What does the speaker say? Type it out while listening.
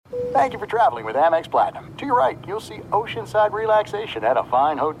Thank you for traveling with Amex Platinum. To your right, you'll see oceanside relaxation at a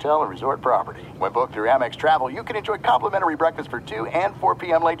fine hotel and resort property. When booked through Amex Travel, you can enjoy complimentary breakfast for 2 and 4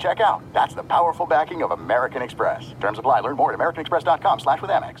 p.m. late checkout. That's the powerful backing of American Express. Terms apply. Learn more at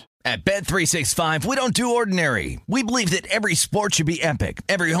americanexpress.com/withAmex. At Bet365, we don't do ordinary. We believe that every sport should be epic.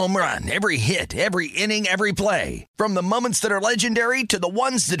 Every home run, every hit, every inning, every play. From the moments that are legendary to the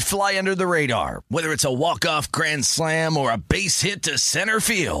ones that fly under the radar. Whether it's a walk-off grand slam or a base hit to center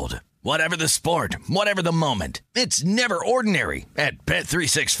field. Whatever the sport, whatever the moment. It's never ordinary at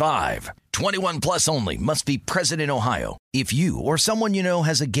Bet365. 21 plus only. Must be present in Ohio. If you or someone you know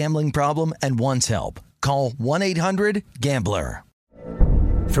has a gambling problem and wants help, call 1-800-GAMBLER.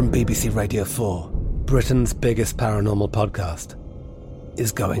 From BBC Radio 4, Britain's biggest paranormal podcast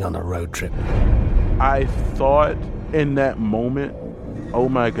is going on a road trip. I thought in that moment, oh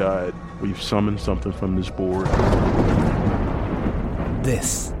my God, we've summoned something from this board.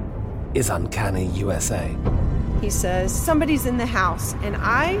 This is Uncanny USA. He says, somebody's in the house, and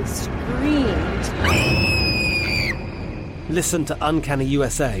I screamed. Listen to Uncanny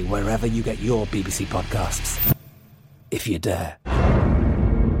USA wherever you get your BBC podcasts, if you dare.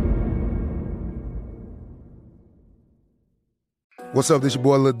 What's up, this your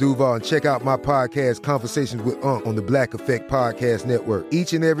boy Lil Duval, and check out my podcast, Conversations with Unc, on the Black Effect Podcast Network.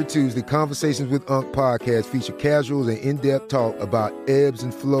 Each and every Tuesday, Conversations with Unc podcast feature casuals and in-depth talk about ebbs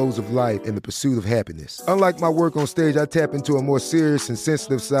and flows of life and the pursuit of happiness. Unlike my work on stage, I tap into a more serious and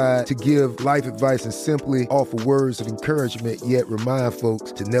sensitive side to give life advice and simply offer words of encouragement, yet remind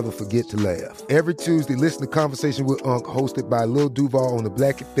folks to never forget to laugh. Every Tuesday, listen to Conversations with Unc, hosted by Lil Duval on the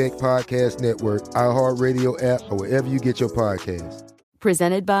Black Effect Podcast Network, iHeartRadio app, or wherever you get your podcasts.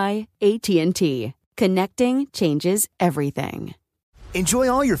 Presented by AT&T. Connecting changes everything. Enjoy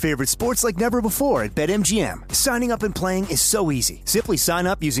all your favorite sports like never before at BetMGM. Signing up and playing is so easy. Simply sign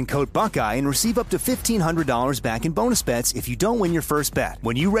up using code Buckeye and receive up to $1,500 back in bonus bets if you don't win your first bet.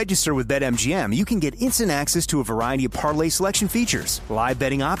 When you register with BetMGM, you can get instant access to a variety of parlay selection features, live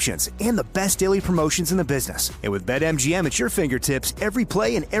betting options, and the best daily promotions in the business. And with BetMGM at your fingertips, every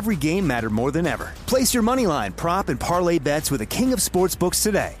play and every game matter more than ever. Place your moneyline, prop, and parlay bets with the king of sportsbooks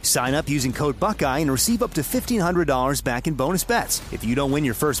today. Sign up using code Buckeye and receive up to $1,500 back in bonus bets if you don't win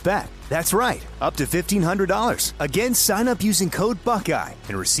your first bet. That's right, up to $1,500. Again, sign up using code Buckeye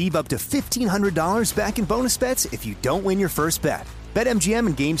and receive up to $1,500 back in bonus bets if you don't win your first bet. BetMGM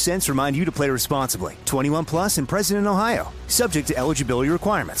and GameSense remind you to play responsibly. 21 plus and present in Ohio. Subject to eligibility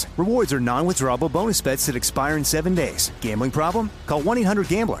requirements. Rewards are non-withdrawable bonus bets that expire in 7 days. Gambling problem? Call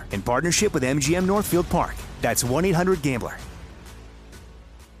 1-800-GAMBLER in partnership with MGM Northfield Park. That's 1-800-GAMBLER.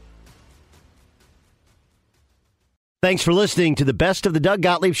 Thanks for listening to the Best of the Doug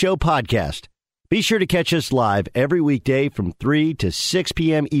Gottlieb Show podcast. Be sure to catch us live every weekday from 3 to 6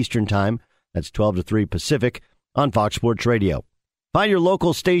 p.m. Eastern Time. That's 12 to 3 Pacific on Fox Sports Radio. Find your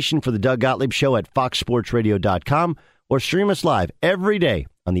local station for the Doug Gottlieb Show at foxsportsradio.com or stream us live every day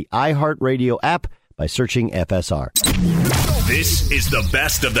on the iHeartRadio app by searching FSR. This is the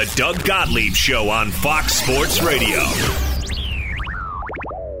Best of the Doug Gottlieb Show on Fox Sports Radio.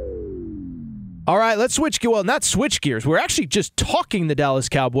 All right, let's not switch gears. We're actually just talking the Dallas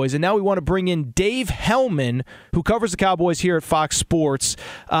Cowboys, and now we want to bring in Dave Hellman, who covers the Cowboys here at Fox Sports.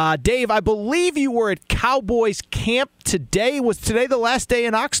 Dave, I believe you were at Cowboys camp today. Was today the last day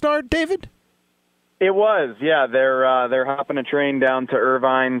in Oxnard, David? It was, yeah. They're hopping a train down to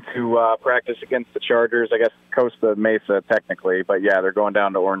Irvine to practice against the Chargers. I guess Costa Mesa, technically, but yeah, they're going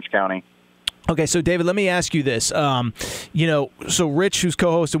down to Orange County. Okay, so David, let me ask you this. So Rich, who's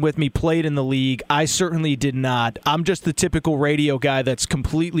co-hosting with me, played in the league. I certainly did not. I'm just the typical radio guy that's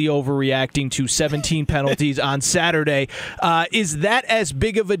completely overreacting to 17 penalties on Saturday. Is that as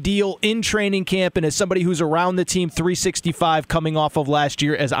big of a deal in training camp and as somebody who's around the team 365 coming off of last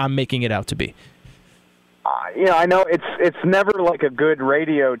year as I'm making it out to be? I know it's never like a good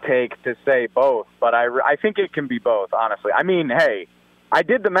radio take to say both, but I think it can be both, honestly. I mean, hey, I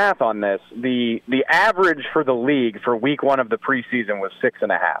did the math on this. The average for the league for week one of the preseason was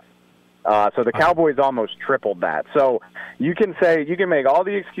 6.5. So the Cowboys almost tripled that. So you can make all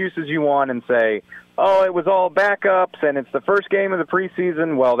the excuses you want and say, oh, it was all backups and it's the first game of the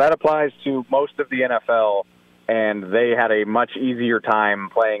preseason. Well, that applies to most of the NFL, and they had a much easier time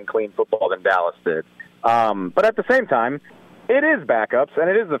playing clean football than Dallas did. But at the same time, it is backups and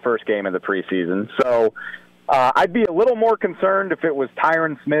it is the first game of the preseason. So I'd be a little more concerned if it was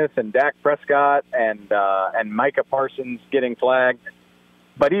Tyron Smith and Dak Prescott and Micah Parsons getting flagged.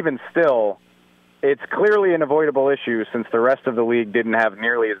 But even still, it's clearly an avoidable issue since the rest of the league didn't have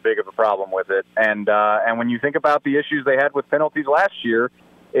nearly as big of a problem with it. And when you think about the issues they had with penalties last year,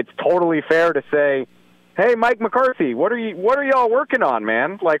 it's totally fair to say, hey, Mike McCarthy, what are y'all working on,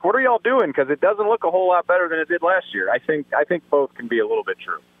 man? Like, what are y'all doing? Because it doesn't look a whole lot better than it did last year. I think both can be a little bit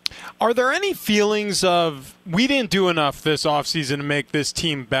true. Are there any feelings of we didn't do enough this offseason to make this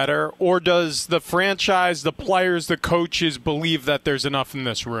team better, or does the franchise, the players, the coaches believe that there's enough in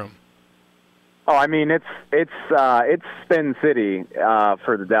this room? Oh, I mean, it's Spin City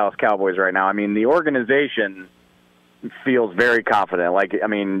for the Dallas Cowboys right now. I mean, the organization feels very confident. Like, I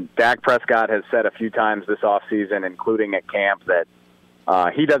mean, Dak Prescott has said a few times this offseason, including at camp, that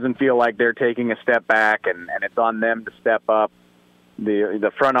he doesn't feel like they're taking a step back, and it's on them to step up.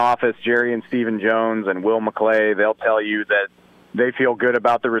 The front office, Jerry and Stephen Jones and Will McClay, they'll tell you that they feel good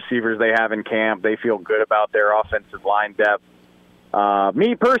about the receivers they have in camp. They feel good about their offensive line depth.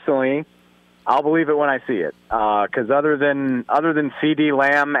 Me personally, I'll believe it when I see it. Because other than CeeDee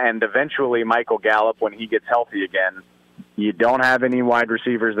Lamb and eventually Michael Gallup when he gets healthy again, you don't have any wide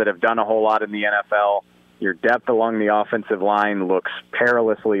receivers that have done a whole lot in the NFL. Your depth along the offensive line looks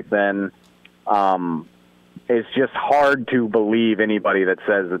perilously thin. It's just hard to believe anybody that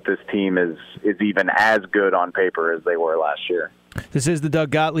says that this team is even as good on paper as they were last year. This is the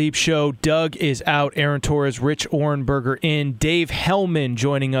Doug Gottlieb Show. Doug is out. Aaron Torres, Rich Orenberger in. Dave Hellman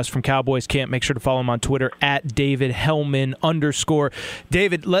joining us from Cowboys Camp. Make sure to follow him on Twitter at @DavidHellman_.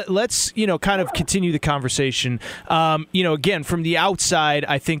 David, let's kind of continue the conversation. Again, from the outside,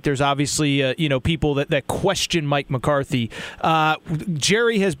 I think there's obviously people that question Mike McCarthy.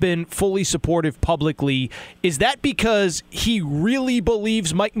 Jerry has been fully supportive publicly. Is that because he really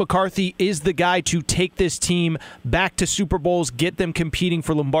believes Mike McCarthy is the guy to take this team back to Super Bowls, get them competing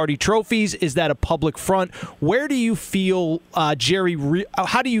for Lombardi trophies? Is that a public front? Where do you feel Jerry?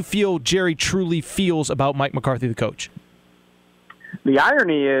 How do you feel Jerry truly feels about Mike McCarthy, the coach? The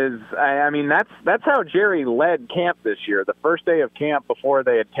irony is, I mean, that's how Jerry led camp this year. The first day of camp, before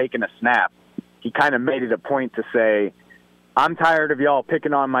they had taken a snap, he kind of made it a point to say, "I'm tired of y'all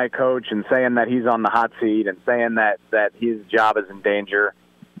picking on my coach and saying that he's on the hot seat and saying that his job is in danger."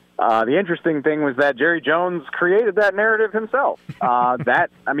 The interesting thing was that Jerry Jones created that narrative himself. That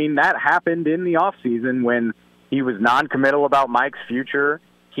happened in the offseason when he was non-committal about Mike's future.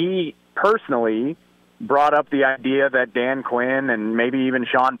 He personally brought up the idea that Dan Quinn and maybe even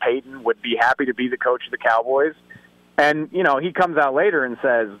Sean Payton would be happy to be the coach of the Cowboys. And, he comes out later and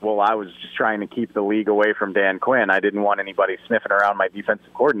says, well, I was just trying to keep the league away from Dan Quinn. I didn't want anybody sniffing around my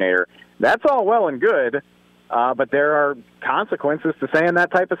defensive coordinator. That's all well and good. But there are consequences to saying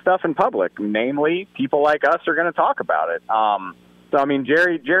that type of stuff in public. Namely, people like us are going to talk about it.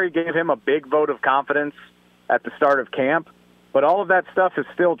 Jerry gave him a big vote of confidence at the start of camp, but all of that stuff is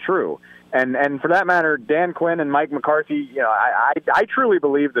still true. And for that matter, Dan Quinn and Mike McCarthy, I truly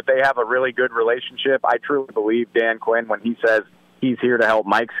believe that they have a really good relationship. I truly believe Dan Quinn when he says he's here to help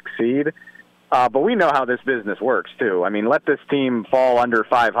Mike succeed. But we know how this business works, too. I mean, let this team fall under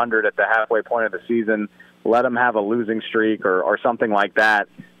 500 at the halfway point of the season. Let them have a losing streak or something like that.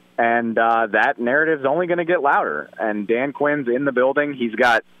 And that narrative's only going to get louder. And Dan Quinn's in the building. He's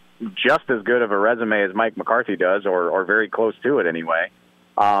got just as good of a resume as Mike McCarthy does, or very close to it anyway.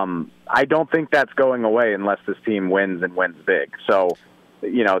 I don't think that's going away unless this team wins and wins big. So,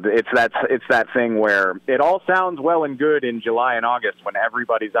 it's that thing where it all sounds well and good in July and August when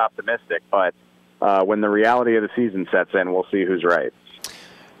everybody's optimistic. But when the reality of the season sets in, we'll see who's right.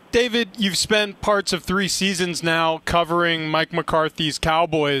 David, you've spent parts of 3 seasons now covering Mike McCarthy's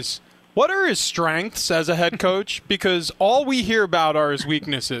Cowboys. What are his strengths as a head coach? Because all we hear about are his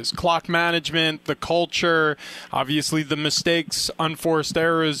weaknesses. Clock management, the culture, obviously the mistakes, unforced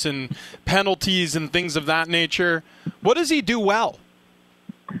errors, and penalties and things of that nature. What does he do well?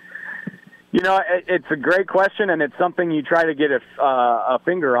 It's a great question, and it's something you try to get a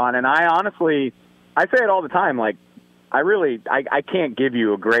finger on. And I say it all the time, like, I can't give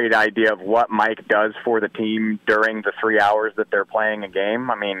you a great idea of what Mike does for the team during the 3 hours that they're playing a game.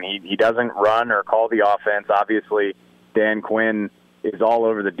 I mean, he doesn't run or call the offense. Obviously, Dan Quinn is all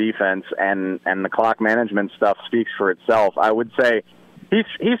over the defense, and the clock management stuff speaks for itself. I would say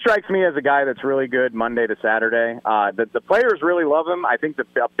he strikes me as a guy that's really good Monday to Saturday. The players really love him. I think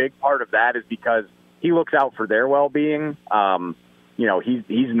a big part of that is because he looks out for their well-being.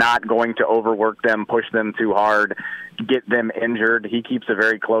 He's not going to overwork them, push them too hard, get them injured. He keeps a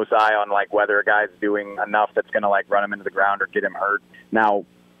very close eye on whether a guy's doing enough that's going to run him into the ground or get him hurt. Now,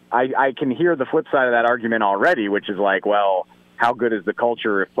 I can hear the flip side of that argument already, which is well, how good is the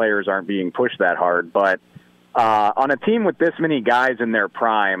culture if players aren't being pushed that hard? But on a team with this many guys in their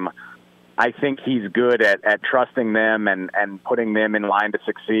prime, I think he's good at trusting them and putting them in line to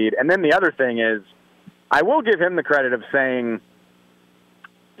succeed. And then the other thing is, I will give him the credit of saying,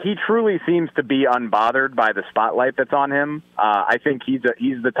 he truly seems to be unbothered by the spotlight that's on him. I think he's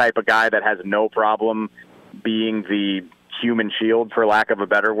the type of guy that has no problem being the human shield, for lack of a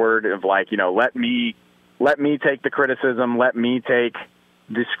better word, of like, let me take the criticism, let me take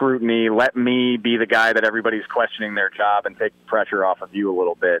the scrutiny, let me be the guy that everybody's questioning their job and take the pressure off of you a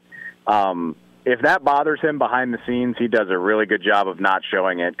little bit. If that bothers him behind the scenes, he does a really good job of not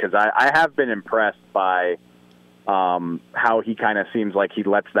showing it, because I have been impressed by how he kind of seems like he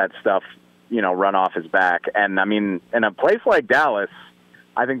lets that stuff, run off his back. And, I mean, in a place like Dallas,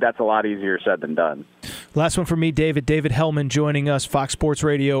 I think that's a lot easier said than done. Last one for me, David. David Hellman joining us, Fox Sports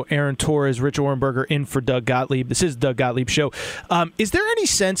Radio. Aaron Torres, Rich Orenberger in for Doug Gottlieb. This is Doug Gottlieb Show. Is there any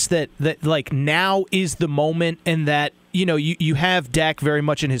sense that like now is the moment, and that you have Dak very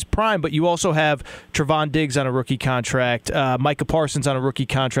much in his prime, but you also have Trevon Diggs on a rookie contract, Micah Parsons on a rookie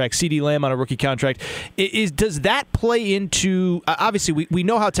contract, CeeDee Lamb on a rookie contract. Does that play into, obviously we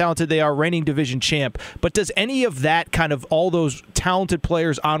know how talented they are, reigning division champ, but does any of that kind of all those talented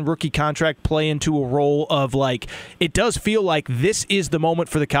players on rookie contract play into a role of like, it does feel like this is the moment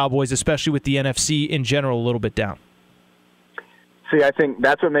for the Cowboys, especially with the NFC in general a little bit down? See, I think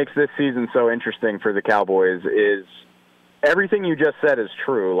that's what makes this season so interesting for the Cowboys is everything you just said is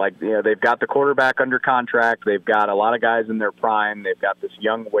true. Like, they've got the quarterback under contract. They've got a lot of guys in their prime. They've got this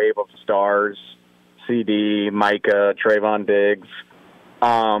young wave of stars, CD, Micah, Trevon Diggs.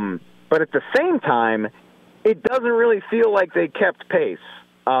 But at the same time, it doesn't really feel like they kept pace.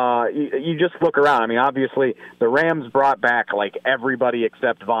 You just look around. I mean, obviously, the Rams brought back, like, everybody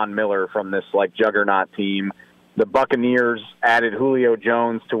except Von Miller from this, like, juggernaut team. The Buccaneers added Julio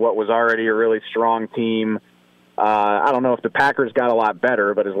Jones to what was already a really strong team. I don't know if the Packers got a lot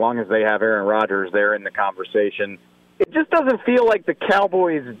better, but as long as they have Aaron Rodgers, they're in the conversation. It just doesn't feel like the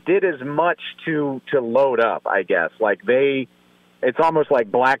Cowboys did as much to load up, I guess. Like it's almost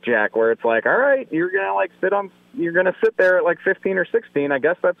like blackjack, where it's like, all right, you're gonna sit there at like 15 or 16. I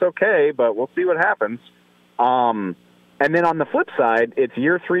guess that's okay, but we'll see what happens. And then on the flip side, it's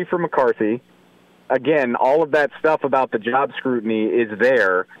year 3 for McCarthy. Again, all of that stuff about the job scrutiny is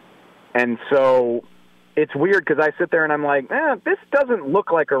there, and so it's weird because I sit there and I'm like, this doesn't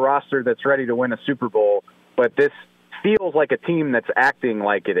look like a roster that's ready to win a Super Bowl, but this feels like a team that's acting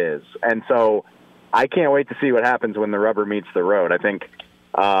like it is. And so I can't wait to see what happens when the rubber meets the road. I think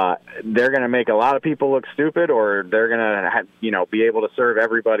they're going to make a lot of people look stupid, or they're going to be able to serve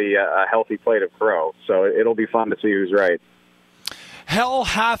everybody a healthy plate of crow. So it'll be fun to see who's right. Hell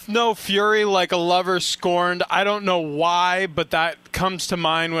hath no fury like a lover scorned. I don't know why, but that comes to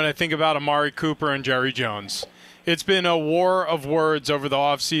mind when I think about Amari Cooper and Jerry Jones. It's been a war of words over the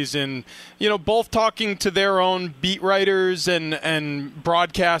offseason, both talking to their own beat writers and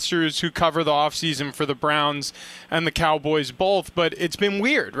broadcasters who cover the offseason for the Browns and the Cowboys both, but it's been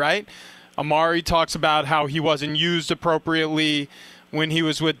weird, right? Amari talks about how he wasn't used appropriately when he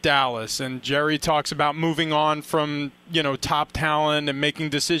was with Dallas, and Jerry talks about moving on from top talent and making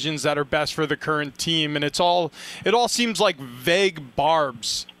decisions that are best for the current team, and it all seems like vague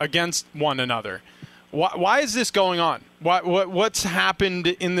barbs against one another. Why is this going on? What's happened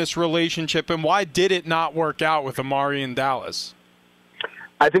in this relationship, and why did it not work out with Amari in Dallas?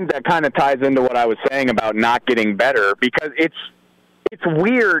 I think that kind of ties into what I was saying about not getting better, because it's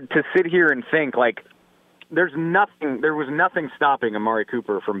weird to sit here and think like, there was nothing stopping Amari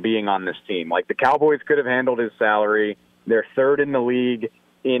Cooper from being on this team. Like, the Cowboys could have handled his salary. They're 3rd in the league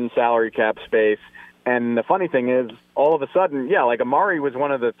in salary cap space. And the funny thing is, all of a sudden, like Amari was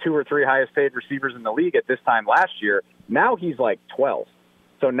one of the 2 or 3 highest paid receivers in the league at this time last year. Now he's like 12.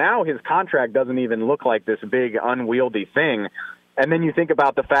 So now his contract doesn't even look like this big unwieldy thing. And then you think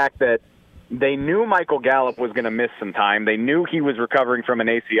about the fact that they knew Michael Gallup was going to miss some time. They knew he was recovering from an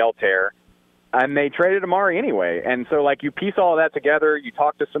ACL tear. And they traded Amari anyway. And so, like, you piece all of that together, you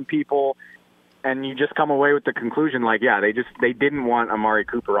talk to some people, and you just come away with the conclusion, like, they didn't want Amari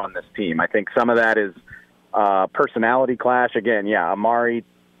Cooper on this team. I think some of that is personality clash. Again, Amari,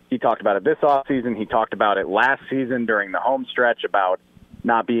 he talked about it this offseason. He talked about it last season during the home stretch about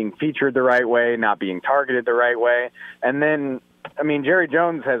not being featured the right way, not being targeted the right way. And then, I mean, Jerry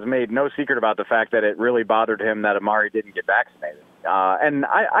Jones has made no secret about the fact that it really bothered him that Amari didn't get vaccinated. And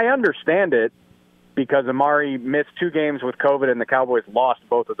I understand it, because Amari missed 2 games with COVID and the Cowboys lost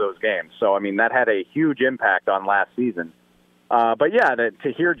both of those games. So, I mean, that had a huge impact on last season. But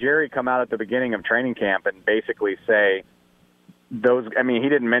to hear Jerry come out at the beginning of training camp and basically say he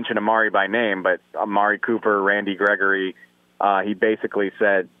didn't mention Amari by name, but Amari Cooper, Randy Gregory, he basically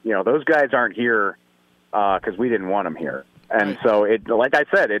said, those guys aren't here because we didn't want them here. And so, like I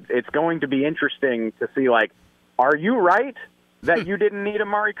said, it's going to be interesting to see, like, are you right? that you didn't need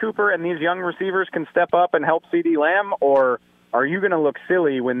Amari Cooper and these young receivers can step up and help CeeDee Lamb? Or are you going to look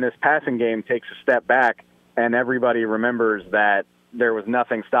silly when this passing game takes a step back and everybody remembers that there was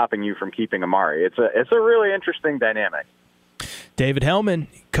nothing stopping you from keeping Amari? It's a really interesting dynamic. David Hellman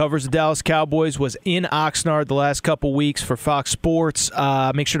covers the Dallas Cowboys, was in Oxnard the last couple weeks for Fox Sports.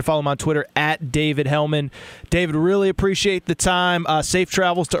 Make sure to follow him on Twitter at David Hellman. David, really appreciate the time. Safe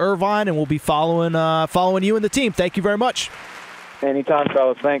travels to Irvine, and we'll be following you and the team. Thank you very much. Anytime,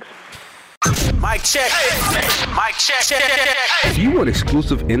 fellas. Thanks. Mic check. Mic check. If you want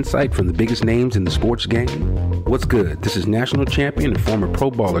exclusive insight from the biggest names in the sports game, what's good? This is national champion and former pro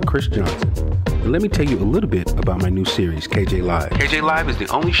baller Chris Johnson. And let me tell you a little bit about my new series, KJ Live. KJ Live is the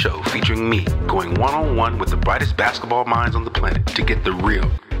only show featuring me going one-on-one with the brightest basketball minds on the planet to get the real.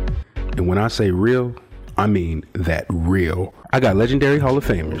 And when I say real, I mean that real. I got legendary Hall of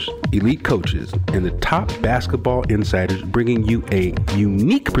Famers, elite coaches, and the top basketball insiders bringing you a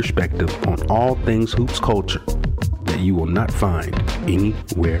unique perspective on all things hoops culture that you will not find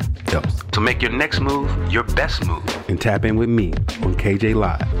anywhere else. So make your next move your best move and tap in with me on KJ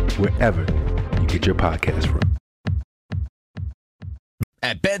Live, wherever you get your podcast from.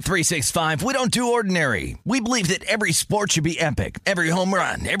 At Bet365, we don't do ordinary. We believe that every sport should be epic. Every home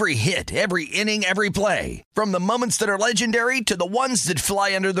run, every hit, every inning, every play. From the moments that are legendary to the ones that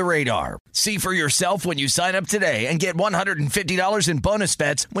fly under the radar. See for yourself when you sign up today and get $150 in bonus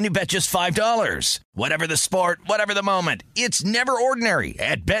bets when you bet just $5. Whatever the sport, whatever the moment, it's never ordinary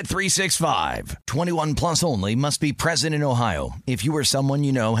at Bet365. 21 plus only. Must be present in Ohio. If you or someone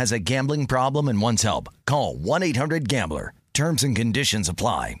you know has a gambling problem and wants help, call 1-800-GAMBLER. Terms and conditions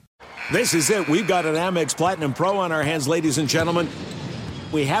apply. This is it. We've got an Amex Platinum Pro on our hands, ladies and gentlemen.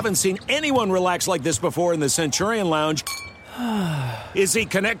 We haven't seen anyone relax like this before in the Centurion Lounge. Is he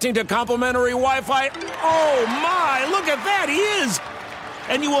connecting to complimentary Wi-Fi? Oh, my. Look at that. He is.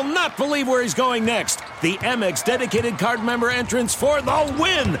 And you will not believe where he's going next. The Amex dedicated card member entrance for the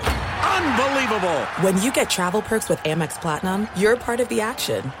win. Unbelievable. When you get travel perks with Amex Platinum, you're part of the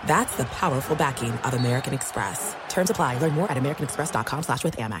action. That's the powerful backing of American Express. Terms apply. Learn more at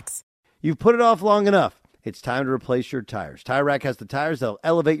americanexpress.com/withAmex. You've put it off long enough. It's time to replace your tires. Tire Rack has the tires that'll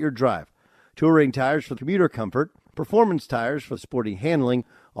elevate your drive. Touring tires for commuter comfort, performance tires for sporty handling,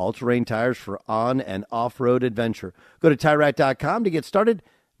 all-terrain tires for on- and off-road adventure. Go to TireRack.com to get started.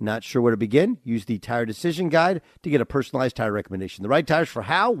 Not sure where to begin? Use the Tire Decision Guide to get a personalized tire recommendation. The right tires for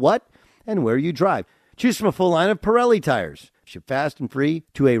how, what, and where you drive. Choose from a full line of Pirelli tires. Ship fast and free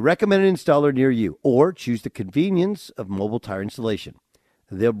to a recommended installer near you. Or choose the convenience of mobile tire installation.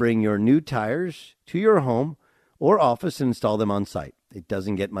 They'll bring your new tires to your home or office and install them on site. It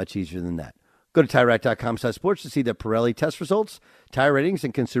doesn't get much easier than that. Go to TireRack.com/sports to see the Pirelli test results, tire ratings,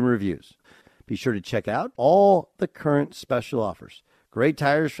 and consumer reviews. Be sure to check out all the current special offers. Great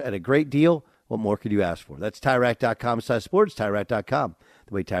tires at a great deal. What more could you ask for? That's TireRack.com/sports, TireRack.com,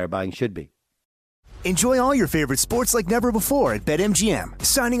 the way tire buying should be. Enjoy all your favorite sports like never before at BetMGM.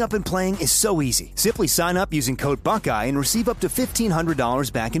 Signing up and playing is so easy. Simply sign up using code Buckeye and receive up to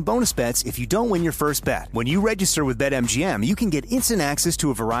 $1,500 back in bonus bets if you don't win your first bet. When you register with BetMGM, you can get instant access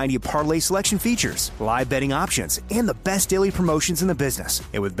to a variety of parlay selection features, live betting options, and the best daily promotions in the business.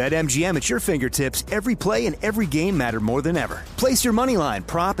 And with BetMGM at your fingertips, every play and every game matter more than ever. Place your moneyline,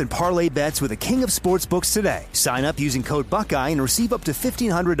 prop, and parlay bets with the king of sportsbooks today. Sign up using code Buckeye and receive up to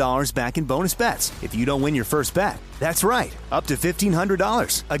 $1,500 back in bonus bets if you don't win your first bet. That's right, up to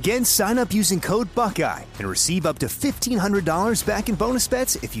 $1,500. Again, sign up using code Buckeye and receive up to $1,500 back in bonus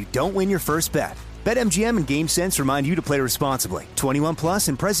bets if you don't win your first bet. BetMGM and GameSense remind you to play responsibly. 21 plus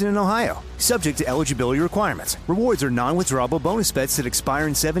and present in Ohio. Subject to eligibility requirements. Rewards are non-withdrawable bonus bets that expire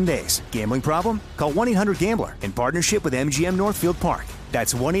in 7 days. Gambling problem? Call 1-800-GAMBLER in partnership with MGM Northfield Park.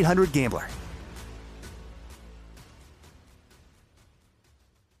 That's 1-800-GAMBLER.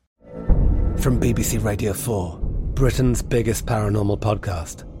 From BBC Radio 4, Britain's biggest paranormal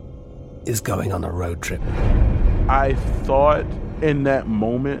podcast is going on a road trip. I thought in that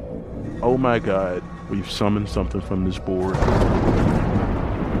moment, oh my God, we've summoned something from this board.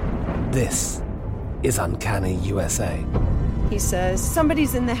 This is Uncanny USA. He says,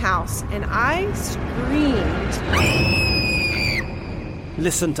 somebody's in the house, and I screamed.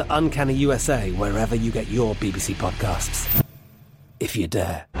 Listen to Uncanny USA wherever you get your BBC podcasts, if you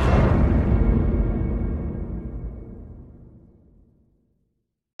dare.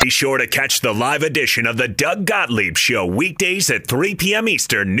 Be sure to catch the live edition of the Doug Gottlieb Show weekdays at 3 p.m.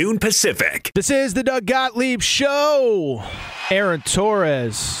 Eastern, noon Pacific. This is the Doug Gottlieb Show. Aaron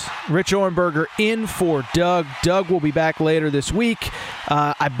Torres, Rich Orenberger in for Doug. Doug will be back later this week.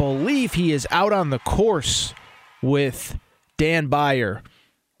 I believe he is out on the course with Dan Byer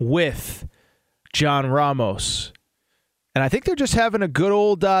with John Ramos. And I think they're just having a good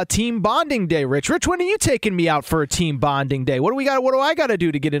old team bonding day, Rich. Rich, when are you taking me out for a team bonding day? What do I got to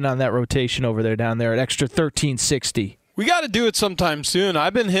do to get in on that rotation over there down there at Extra 1360? We got to do it sometime soon.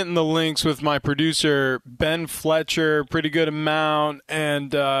 I've been hitting the links with my producer, Ben Fletcher, pretty good amount,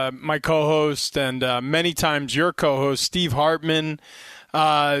 and my co-host, and many times your co-host, Steve Hartman.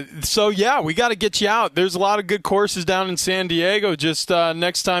 So, yeah, we got to get you out. There's a lot of good courses down in San Diego. Just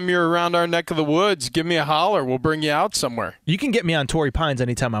next time you're around our neck of the woods, give me a holler. We'll bring you out somewhere. You can get me on Torrey Pines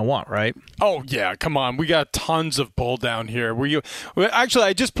anytime I want, right? Oh, yeah. Come on. We got tons of bull down here. Actually,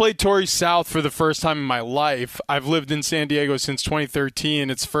 I just played Torrey South for the first time in my life. I've lived in San Diego since 2013.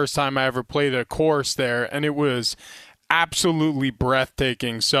 It's the first time I ever played a course there, and it was absolutely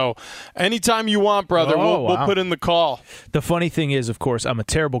breathtaking. So anytime you want, brother, we'll put in the call. The funny thing is, of course, I'm a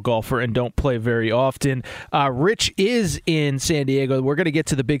terrible golfer and don't play very often. Rich is in San Diego. We're going to get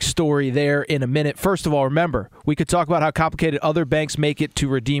to the big story there in a minute. First of all, remember, we could talk about how complicated other banks make it to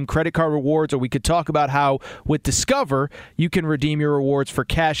redeem credit card rewards, or we could talk about how with Discover, you can redeem your rewards for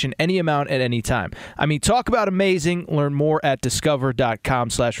cash in any amount at any time. I mean, talk about amazing. Learn more at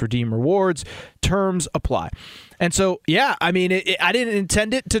discover.com/redeem rewards. Terms apply. And so, yeah, I mean, I didn't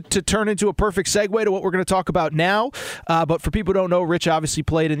intend it to turn into a perfect segue to what we're going to talk about now. But for people who don't know, Rich obviously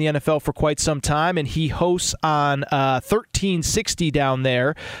played in the NFL for quite some time, and he hosts on 1360 down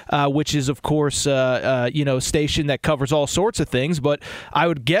there, which is, of course, a station that covers all sorts of things. But I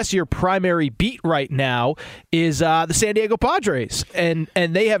would guess your primary beat right now is the San Diego Padres. And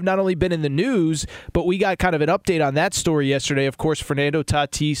they have not only been in the news, but we got kind of an update on that story yesterday. Of course, Fernando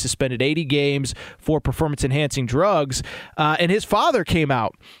Tatis suspended 80 games for performance-enhancing drugs, and his father came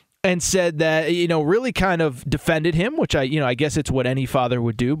out and said that, really kind of defended him, which I guess it's what any father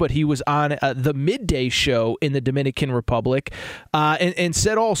would do, but he was on the midday show in the Dominican Republic and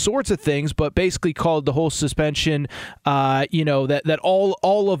said all sorts of things, but basically called the whole suspension, that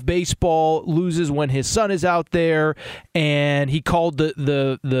all of baseball loses when his son is out there, and he called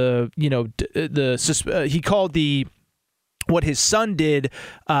what his son did,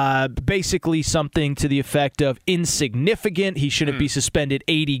 basically something to the effect of insignificant. He shouldn't be suspended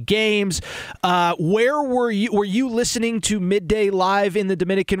 80 games. Where were you? Were you listening to Midday Live in the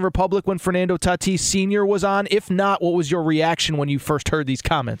Dominican Republic when Fernando Tatis Sr. was on? If not, what was your reaction when you first heard these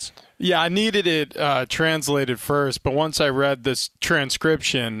comments? Yeah, I needed it translated first, but once I read this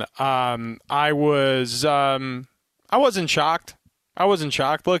transcription, I wasn't shocked.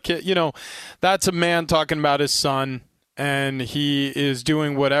 Look, that's a man talking about his son, and he is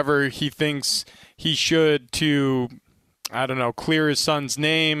doing whatever he thinks he should to, clear his son's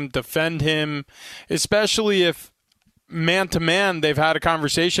name, defend him, especially if man-to-man they've had a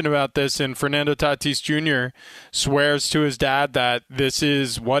conversation about this, and Fernando Tatis Jr. swears to his dad that this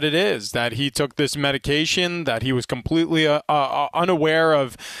is what it is, that he took this medication, that he was completely unaware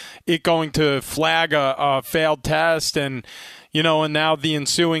of it going to flag a failed test, and now the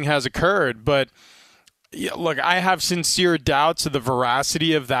ensuing has occurred. But look, I have sincere doubts of the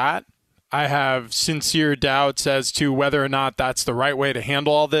veracity of that. I have sincere doubts as to whether or not that's the right way to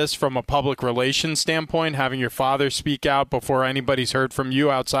handle all this from a public relations standpoint, having your father speak out before anybody's heard from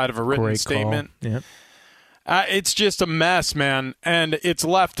you outside of a written statement. Yep. It's just a mess, man, and it's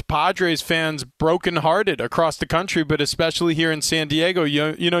left Padres fans brokenhearted across the country, but especially here in San Diego.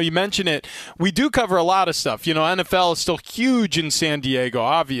 You mention it. We do cover a lot of stuff. NFL is still huge in San Diego,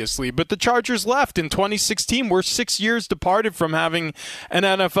 obviously, but the Chargers left in 2016. We're 6 years departed from having an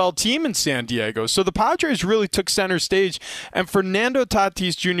NFL team in San Diego, so the Padres really took center stage, and Fernando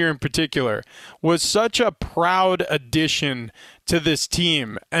Tatis Jr. in particular was such a proud addition to this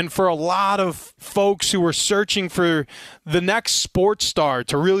team. And for a lot of folks who were searching for the next sports star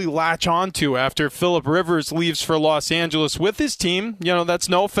to really latch onto after Phillip Rivers leaves for Los Angeles with his team, that's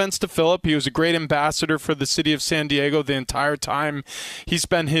no offense to Phillip. He was a great ambassador for the city of San Diego the entire time he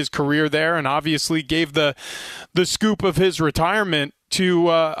spent his career there, and obviously gave the scoop of his retirement to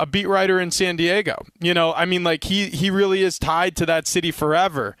a beat writer in San Diego. He really is tied to that city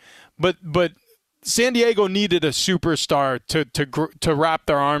forever. But San Diego needed a superstar to wrap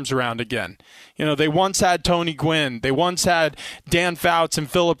their arms around again. They once had Tony Gwynn. They once had Dan Fouts and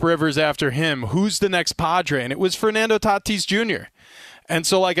Phillip Rivers after him. Who's the next Padre? And it was Fernando Tatis Jr. And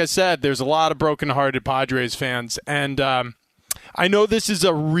so, like I said, there's a lot of brokenhearted Padres fans. And I know this is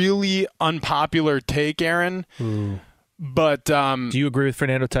a really unpopular take, Aaron. But do you agree with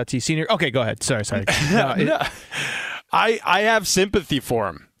Fernando Tatis Sr.? Okay, go ahead. Sorry. No, I have sympathy for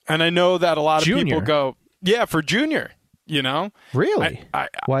him. And I know that a lot of people go, yeah, for Junior. you know? Really?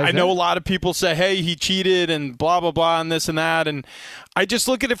 I know a lot of people say, hey, he cheated and blah, blah, blah, and this and that. And I just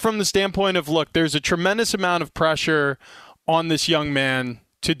look at it from the standpoint of, look, there's a tremendous amount of pressure on this young man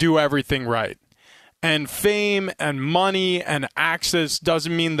to do everything right. And fame and money and access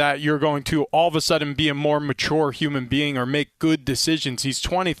doesn't mean that you're going to all of a sudden be a more mature human being or make good decisions. He's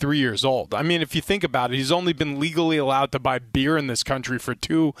 23 years old. I mean, if you think about it, he's only been legally allowed to buy beer in this country for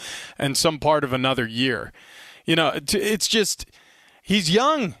 2 and some part of another year. You know, it's just, he's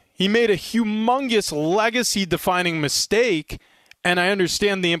young. He made a humongous legacy-defining mistake, and I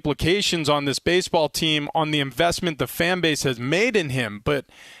understand the implications on this baseball team, on the investment the fan base has made in him, but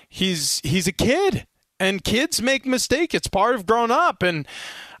he's a kid. And kids make mistakes. It's part of growing up. And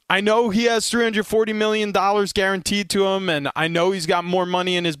I know he has $340 million guaranteed to him, and I know he's got more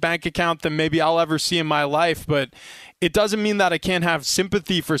money in his bank account than maybe I'll ever see in my life. But it doesn't mean that I can't have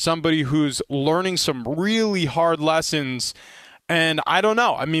sympathy for somebody who's learning some really hard lessons. And I don't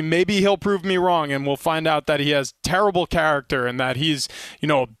know. I mean, maybe he'll prove me wrong, and we'll find out that he has terrible character and that he's, you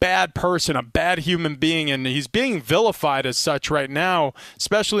know, a bad person, a bad human being, and he's being vilified as such right now,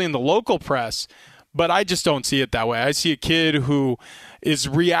 especially in the local press. But I just don't see it that way. I see a kid who is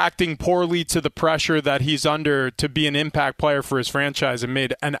reacting poorly to the pressure that he's under to be an impact player for his franchise and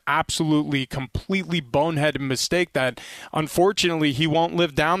made an absolutely, completely boneheaded mistake that, unfortunately, he won't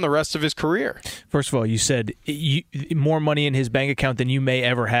live down the rest of his career. First of all, you said more money in his bank account than you may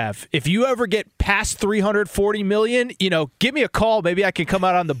ever have. If you ever get past $340 million, you know, give me a call. Maybe I can come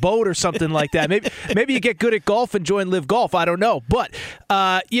out on the boat or something like that. Maybe you get good at golf and join Live Golf. I don't know. But,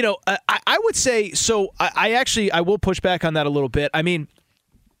 you know, I would say, so I will push back on that a little bit. I mean,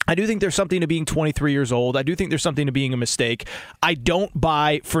 I do think there's something to being 23 years old. I do think there's something to being a mistake. I don't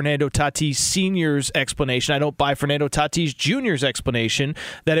buy Fernando Tatis Sr.'s explanation. I don't buy Fernando Tatis Jr.'s explanation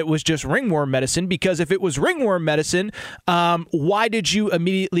that it was just ringworm medicine, because if it was ringworm medicine, why did you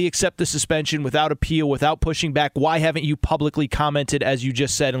immediately accept the suspension without appeal, without pushing back? Why haven't you publicly commented, as you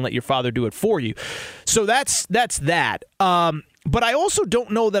just said, and let your father do it for you? So that's that. But I also don't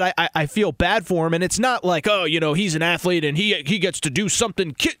know that I feel bad for him, and it's not like, oh, you know, he's an athlete and he gets to do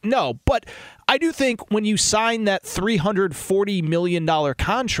something. No, but I do think when you sign that $340 million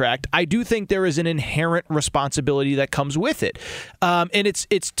contract, I do think there is an inherent responsibility that comes with it. And it's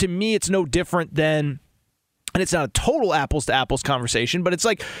to me, it's no different than, and it's not a total apples to apples conversation, but it's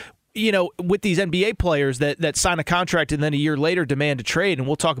like, you know, with these NBA players that sign a contract and then a year later demand a trade, and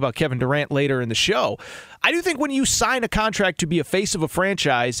we'll talk about Kevin Durant later in the show. I do think when you sign a contract to be a face of a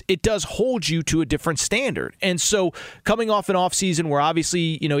franchise, it does hold you to a different standard. And so coming off an offseason where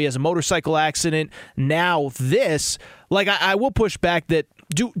obviously, you know, he has a motorcycle accident, now this, like I will push back that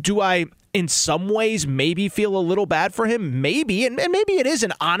do I in some ways maybe feel a little bad for him? Maybe, and maybe it is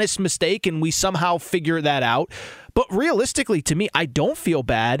an honest mistake and we somehow figure that out. But realistically, to me, I don't feel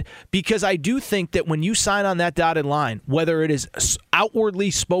bad, because I do think that when you sign on that dotted line, whether it is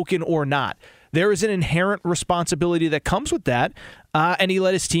outwardly spoken or not, there is an inherent responsibility that comes with that. And he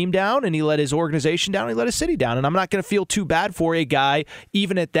let his team down, and he let his organization down, and he let his city down. And I'm not going to feel too bad for a guy,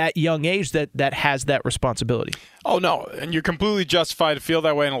 even at that young age, that has that responsibility. Oh, no, and you're completely justified to feel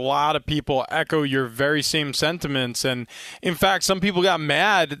that way, and a lot of people echo your very same sentiments. And, in fact, some people got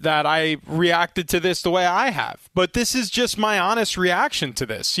mad that I reacted to this the way I have. But this is just my honest reaction to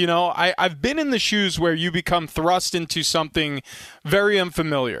this. You know, I've been in the shoes where you become thrust into something very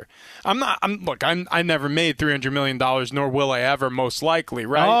unfamiliar. I never made $300 million, nor will I ever, most likely,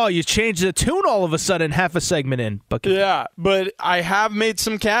 right? Oh, you changed the tune all of a sudden, half a segment in. Yeah, but I have made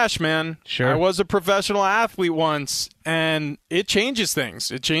some cash, man. Sure. I was a professional athlete once, and it changes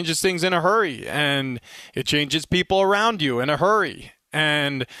things. It changes things in a hurry, and it changes people around you in a hurry.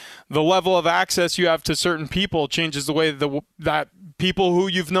 And the level of access you have to certain people changes the way that people who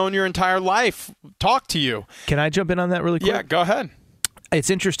you've known your entire life talk to you. Can I jump in on that really quick? Yeah, go ahead. It's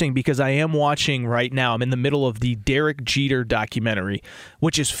interesting because I am watching right now. I'm in the middle of the Derek Jeter documentary,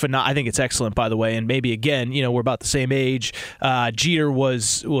 which is phenomenal. I think it's excellent, by the way. And maybe, again, you know, we're about the same age. Jeter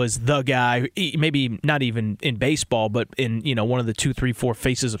was the guy, maybe not even in baseball, but in, you know, one of the 2, 3, 4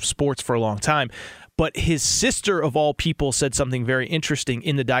 faces of sports for a long time. But his sister, of all people, said something very interesting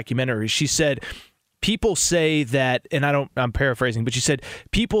in the documentary. She said, people say that, and I'm paraphrasing, but she said,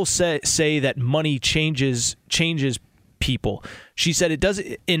 people say that money changes people. She said it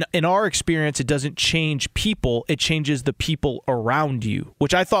doesn't, in our experience, it doesn't change people, it changes the people around you,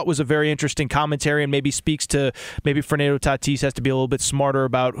 which I thought was a very interesting commentary, and maybe speaks to maybe Fernando Tatis has to be a little bit smarter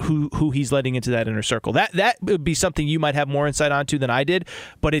about who he's letting into that inner circle. That would be something you might have more insight onto than I did,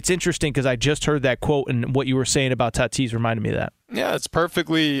 but it's interesting because I just heard that quote, and what you were saying about Tatis reminded me of that. Yeah, it's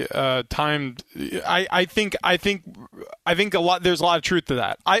perfectly timed. I think there's a lot of truth to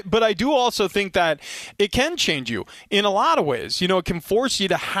that. But I do also think that it can change you in a lot of ways. It can force you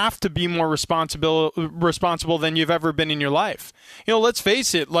to have to be more responsible than you've ever been in your life. Let's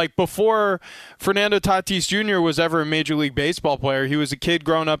face it, like before Fernando Tatis Jr. was ever a Major League Baseball player, he was a kid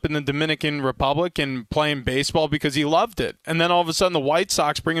growing up in the Dominican Republic and playing baseball because he loved it. And then all of a sudden the White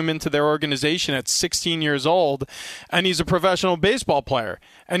Sox bring him into their organization at 16 years old, and he's a professional baseball player,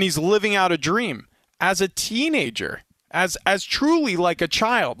 and he's living out a dream as a teenager, as truly like a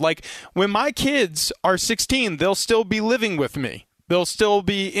child. Like when my kids are 16, they'll still be living with me. They'll still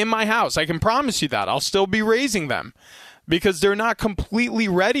be in my house. I can promise you that. I'll still be raising them because they're not completely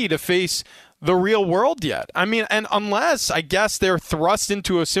ready to face the real world yet. I mean, and unless, I guess, they're thrust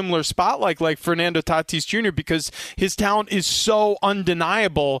into a similar spotlight like Fernando Tatis Jr. because his talent is so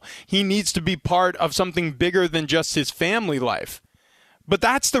undeniable, he needs to be part of something bigger than just his family life. But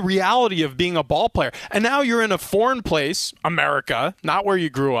that's the reality of being a ball player. And now you're in a foreign place, America, not where you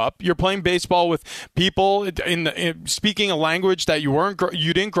grew up. You're playing baseball with people in speaking a language that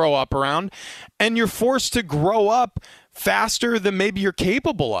you didn't grow up around, and you're forced to grow up faster than maybe you're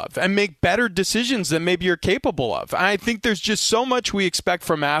capable of and make better decisions than maybe you're capable of. I think there's just so much we expect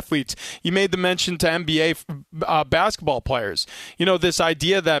from athletes. You made the mention to NBA basketball players. This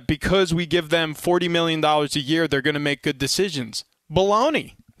idea that because we give them $40 million a year, they're going to make good decisions.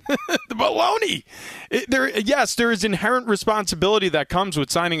 Baloney. Baloney. There is inherent responsibility that comes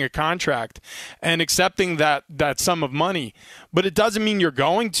with signing a contract and accepting that sum of money, but it doesn't mean you're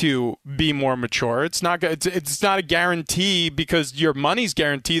going to be more mature. It's not a guarantee because your money's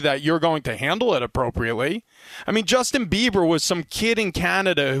guaranteed that you're going to handle it appropriately. I mean, Justin Bieber was some kid in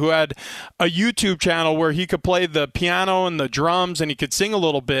Canada who had a YouTube channel where he could play the piano and the drums and he could sing a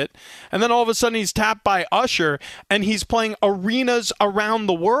little bit, and then all of a sudden he's tapped by Usher and he's playing arenas around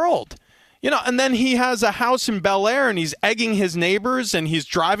the world. And then he has a house in Bel Air and he's egging his neighbors and he's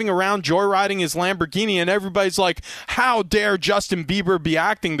driving around joyriding his Lamborghini, and everybody's like, how dare Justin Bieber be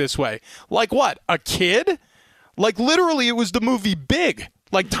acting this way? Like what? A kid? Like literally it was the movie Big.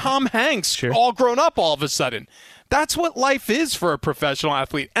 Like Tom Hanks, all grown up all of a sudden. That's what life is for a professional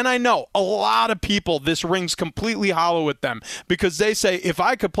athlete. And I know a lot of people, this rings completely hollow with them because they say, if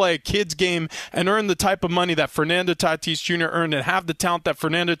I could play a kid's game and earn the type of money that Fernando Tatis Jr. earned and have the talent that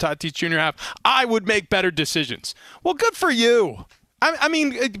Fernando Tatis Jr. have, I would make better decisions. Well, good for you. I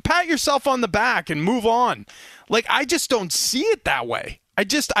mean, pat yourself on the back and move on. Like, I just don't see it that way.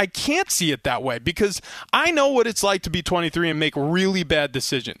 I can't see it that way because I know what it's like to be 23 and make really bad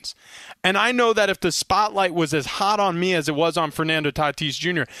decisions. And I know that if the spotlight was as hot on me as it was on Fernando Tatis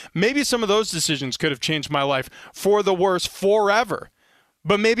Jr., maybe some of those decisions could have changed my life for the worse forever.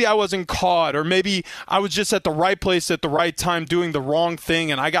 But maybe I wasn't caught, or maybe I was just at the right place at the right time doing the wrong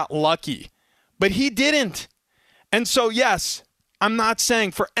thing and I got lucky. But he didn't. And so, yes, I'm not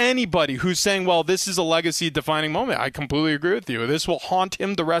saying for anybody who's saying, well, this is a legacy-defining moment. I completely agree with you. This will haunt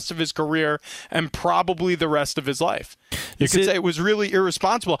him the rest of his career and probably the rest of his life. You could say it was really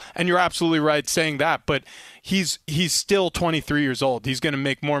irresponsible, and you're absolutely right saying that, but he's still 23 years old. He's going to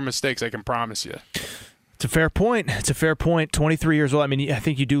make more mistakes, I can promise you. It's a fair point. 23 years old. I mean, I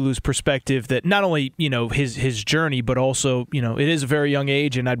think you do lose perspective that not only, his journey, but also, it is a very young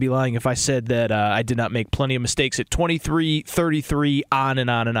age, and I'd be lying if I said that I did not make plenty of mistakes at 23, 33, on and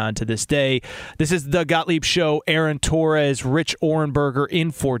on and on to this day. This is the Gottlieb Show. Aaron Torres, Rich Orenberger in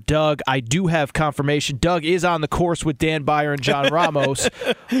for Doug. I do have confirmation. Doug is on the course with Dan Beyer and John Ramos.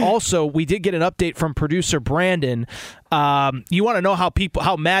 Also, we did get an update from producer Brandon. You want to know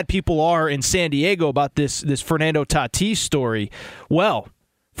how mad people are in San Diego about this Fernando Tatis story? Well,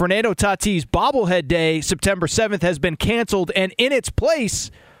 Fernando Tatis bobblehead day, September 7th, has been canceled, and in its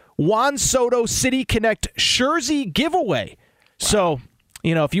place, Juan Soto City Connect Jersey giveaway. Wow. So,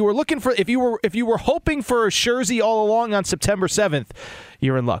 if you were hoping for a Jersey all along on September 7th,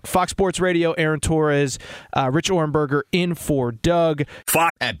 you're in luck. Fox Sports Radio, Aaron Torres, Rich Orenberger in for Doug.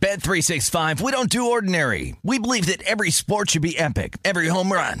 At Bet365, we don't do ordinary. We believe that every sport should be epic. Every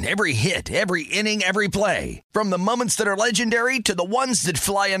home run, every hit, every inning, every play. From the moments that are legendary to the ones that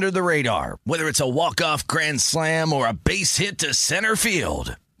fly under the radar. Whether it's a walk-off grand slam or a base hit to center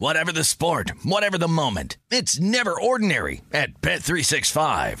field. Whatever the sport, whatever the moment, it's never ordinary at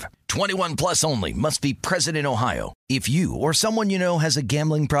Bet365. 21 plus only. Must be present in Ohio. If you or someone you know has a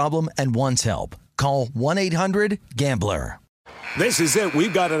gambling problem and wants help, call 1-800-GAMBLER. This is it.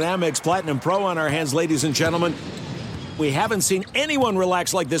 We've got an Amex Platinum Pro on our hands, ladies and gentlemen. We haven't seen anyone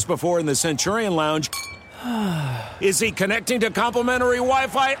relax like this before in the Centurion Lounge. Is he connecting to complimentary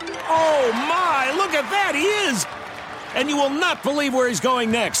Wi-Fi? Oh, my. Look at that. He is. and you will not believe where he's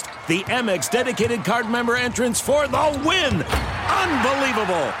going next. The Amex dedicated card member entrance for the win.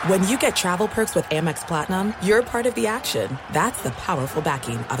 Unbelievable. When you get travel perks with Amex Platinum, you're part of the action. That's the powerful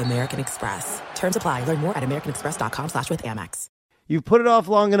backing of American Express. Terms apply. Learn more at americanexpress.com/withAmex. You've put it off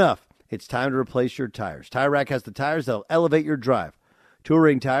long enough. It's time to replace your tires. Tire Rack has the tires that'll elevate your drive.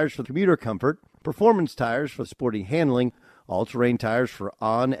 Touring tires for commuter comfort, performance tires for sporty handling, all-terrain tires for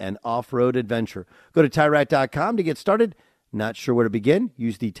on- and off-road adventure. Go to TireRack.com to get started. Not sure where to begin?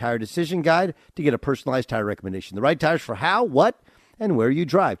 Use the Tire Decision Guide to get a personalized tire recommendation. The right tires for how, what, and where you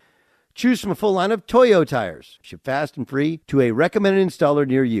drive. Choose from a full line of Toyo tires. Ship fast and free to a recommended installer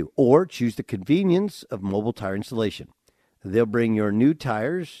near you. Or choose the convenience of mobile tire installation. They'll bring your new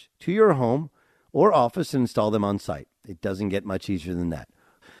tires to your home or office and install them on site. It doesn't get much easier than that.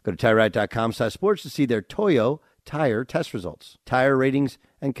 Go to TireRack.com/sports to see their Toyo tire test results, tire ratings,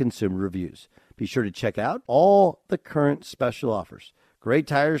 and consumer reviews. Be sure to check out all the current special offers. Great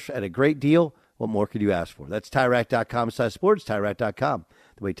tires at a great deal. What more could you ask for? That's TireRack.com/sports, TireRack.com,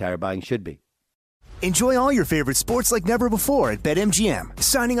 the way tire buying should be. Enjoy all your favorite sports like never before at BetMGM.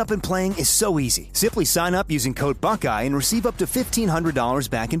 Signing up and playing is so easy. Simply sign up using code Buckeye and receive up to $1,500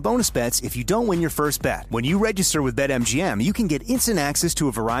 back in bonus bets if you don't win your first bet. When you register with BetMGM, you can get instant access to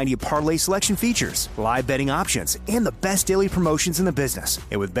a variety of parlay selection features, live betting options, and the best daily promotions in the business.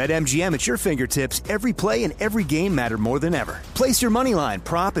 And with BetMGM at your fingertips, every play and every game matter more than ever. Place your moneyline,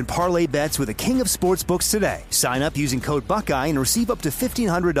 prop, and parlay bets with the king of sportsbooks today. Sign up using code Buckeye and receive up to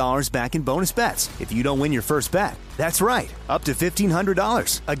 $1,500 back in bonus bets if you don't win your first bet. That's right, up to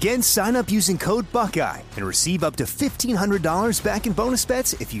 $1,500. Again, sign up using code Buckeye and receive up to $1,500 back in bonus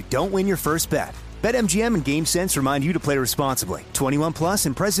bets if you don't win your first bet. BetMGM and GameSense remind you to play responsibly. 21 plus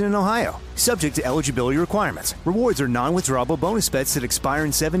and present in Ohio. Subject to eligibility requirements. Rewards are non-withdrawable bonus bets that expire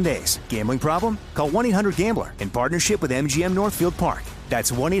in 7 days. Gambling problem? Call 1-800-GAMBLER in partnership with MGM Northfield Park.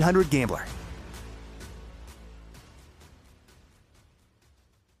 That's 1-800-GAMBLER.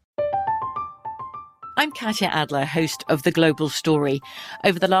 I'm Katya Adler, host of The Global Story.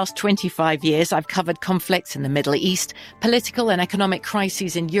 Over the last 25 years, I've covered conflicts in the Middle East, political and economic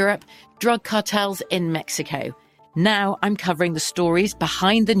crises in Europe, drug cartels in Mexico. Now I'm covering the stories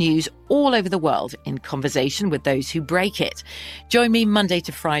behind the news all over the world in conversation with those who break it. Join me Monday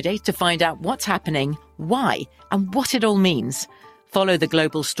to Friday to find out what's happening, why, and what it all means. Follow The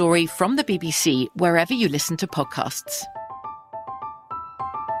Global Story from the BBC wherever you listen to podcasts.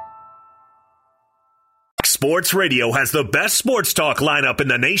 Sports Radio has the best sports talk lineup in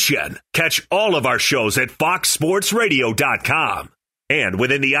the nation. Catch all of our shows at foxsportsradio.com. And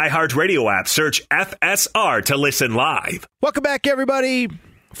within the iHeartRadio app, search FSR to listen live. Welcome back, everybody.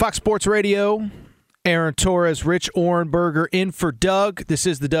 Fox Sports Radio. Aaron Torres, Rich Orenberger in for Doug. This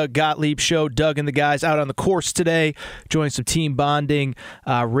is the Doug Gottlieb Show. Doug and the guys out on the course today, doing some team bonding.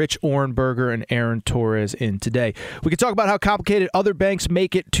 Rich Orenberger and Aaron Torres in today. We could talk about how complicated other banks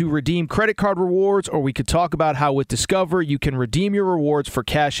make it to redeem credit card rewards, or we could talk about how with Discover you can redeem your rewards for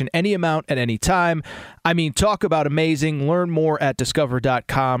cash in any amount at any time. I mean, talk about amazing. Learn more at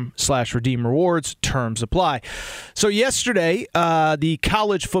discover.com/redeem rewards. Terms apply. So yesterday, the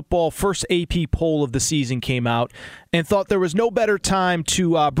college football first AP poll of the season came out, and thought there was no better time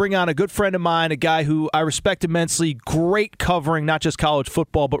to bring on a good friend of mine, a guy who I respect immensely, great covering not just college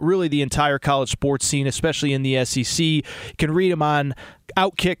football, but really the entire college sports scene, especially in the SEC. You can read him on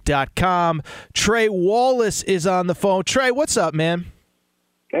Outkick.com. Trey Wallace is on the phone. Trey, what's up, man?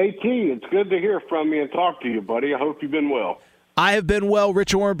 Hey, T, it's good to hear from you and talk to you, buddy. I hope you've been well. I have been well.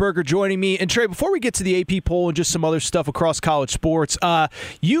 Rich Orenberger joining me. And Trey, before we get to the AP poll and just some other stuff across college sports,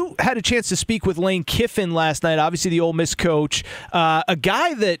 you had a chance to speak with Lane Kiffin last night, obviously the Ole Miss coach, a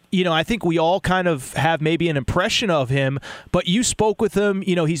guy that, I think we all kind of have maybe an impression of him, but you spoke with him.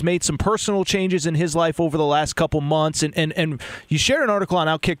 He's made some personal changes in his life over the last couple months, and you shared an article on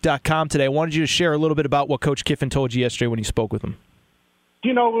Outkick.com today. I wanted you to share a little bit about what Coach Kiffin told you yesterday when you spoke with him.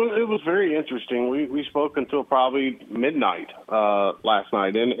 It was very interesting. We spoke until probably midnight last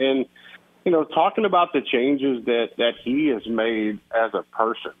night, and talking about the changes that he has made as a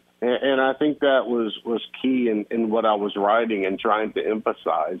person, and I think that was key in what I was writing and trying to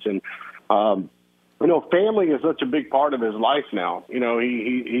emphasize. And family is such a big part of his life now.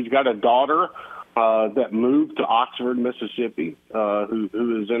 He's got a daughter that moved to Oxford, Mississippi,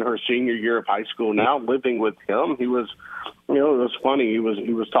 who is in her senior year of high school now, living with him. He was, it was funny. He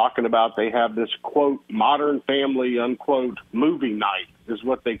was talking about they have this, quote, modern family, unquote, movie night is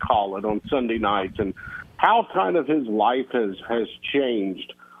what they call it on Sunday nights, and how kind of his life has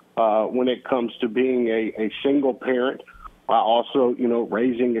changed when it comes to being a single parent, also,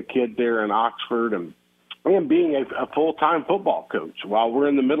 raising a kid there in Oxford, and and being a full-time football coach while we're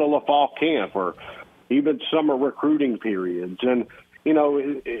in the middle of fall camp or even summer recruiting periods. And,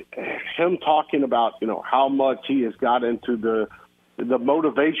 him talking about, how much he has got into the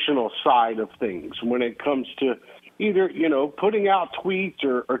motivational side of things when it comes to either, putting out tweets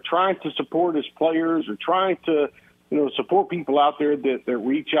or trying to support his players or trying to, support people out there that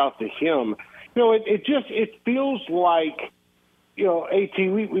reach out to him. It feels like, AT,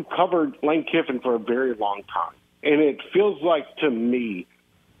 we've covered Lane Kiffin for a very long time. And it feels like, to me,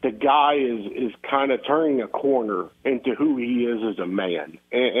 the guy is kind of turning a corner into who he is as a man.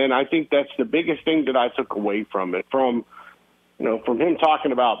 And I think that's the biggest thing that I took away from it, from him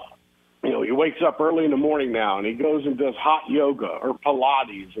talking about, he wakes up early in the morning now and he goes and does hot yoga or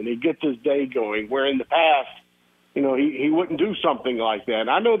Pilates and he gets his day going, where in the past, he wouldn't do something like that. And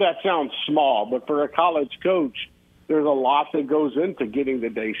I know that sounds small, but for a college coach, there's a lot that goes into getting the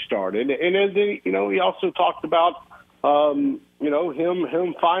day started. And as he also talked about,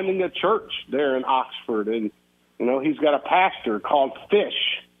 him finding a church there in Oxford. And, he's got a pastor called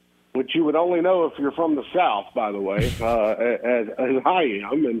Fish, which you would only know if you're from the South, by the way, as I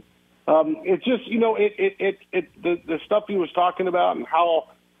am. And it's just, the stuff he was talking about and how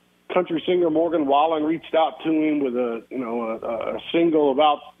country singer Morgan Wallen reached out to him with a single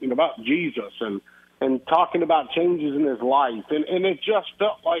about Jesus and talking about changes in his life. And it just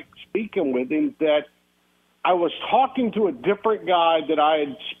felt like speaking with him that I was talking to a different guy that I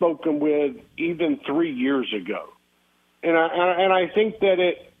had spoken with even 3 years ago. And I think that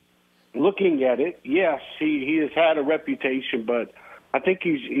looking at it, yes, he has had a reputation, but I think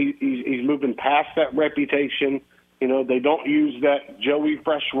he's moving past that reputation. They don't use that Joey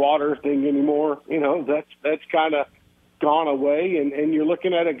Freshwater thing anymore. That's kind of gone away, and you're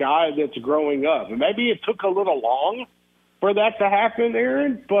looking at a guy that's growing up. And maybe it took a little long for that to happen,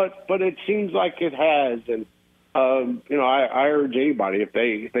 Aaron, but it seems like it has. And I urge anybody, if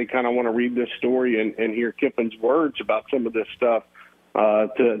they kind of want to read this story and hear Kiffin's words about some of this stuff,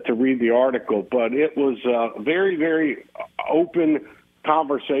 to read the article. But it was a very, very open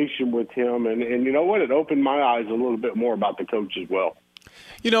conversation with him, and you know what? It opened my eyes a little bit more about the coach as well.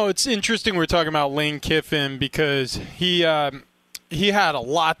 It's interesting we're talking about Lane Kiffin because he had a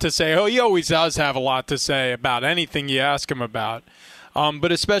lot to say. Oh, he always does have a lot to say about anything you ask him about.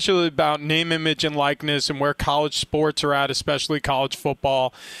 But especially about name, image, and likeness and where college sports are at, especially college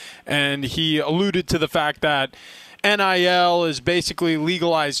football. And he alluded to the fact that NIL is basically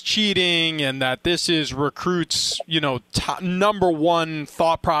legalized cheating and that this is recruits, number one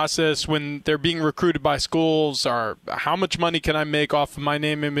thought process when they're being recruited by schools are how much money can I make off of my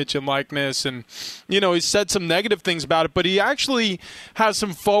name, image, and likeness. And, he said some negative things about it, but he actually has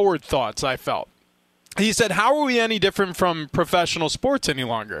some forward thoughts, I felt. He said, how are we any different from professional sports any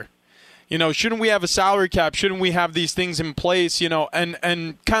longer? Shouldn't we have a salary cap? Shouldn't we have these things in place,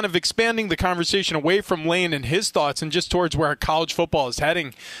 and kind of expanding the conversation away from Lane and his thoughts and just towards where college football is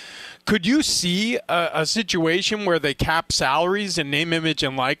heading. Could you see a situation where they cap salaries and name, image,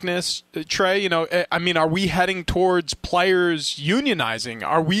 and likeness, Trey? Are we heading towards players unionizing?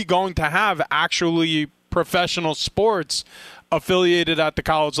 Are we going to have actually professional sports affiliated at the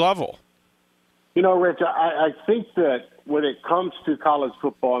college level? Rich, I think that when it comes to college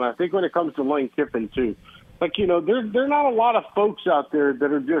football, and I think when it comes to Lane Kiffin too, there are not a lot of folks out there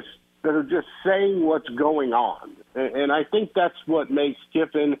that are just saying what's going on, and I think that's what makes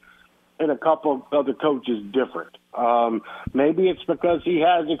Kiffin and a couple of other coaches different. Maybe it's because he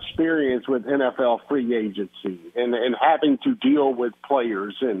has experience with NFL free agency and having to deal with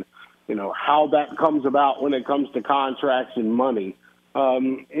players and how that comes about when it comes to contracts and money.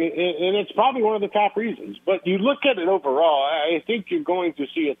 And it's probably one of the top reasons. But you look at it overall, I think you're going to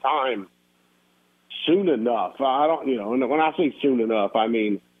see a time soon enough. And when I say soon enough, I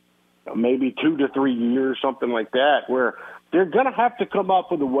mean maybe 2 to 3 years, something like that, where they're going to have to come up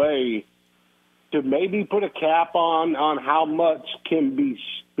with a way to maybe put a cap on how much can be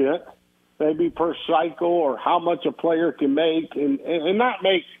spent, maybe per cycle, or how much a player can make, and not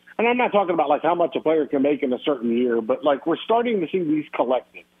make. And I'm not talking about like how much a player can make in a certain year, but like we're starting to see these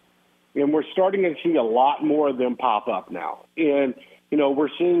collected, and we're starting to see a lot more of them pop up now. And, we're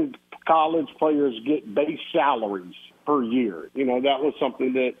seeing college players get base salaries per year. That was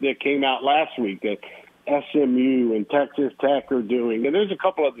something that came out last week that SMU and Texas Tech are doing. And there's a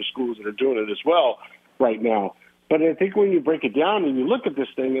couple other schools that are doing it as well right now. But I think when you break it down and you look at this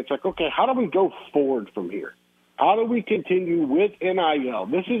thing, it's like, okay, how do we go forward from here? How do we continue with NIL?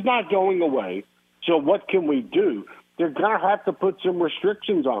 This is not going away, so what can we do? They're going to have to put some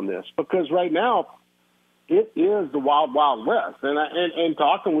restrictions on this because right now it is the wild, wild west. And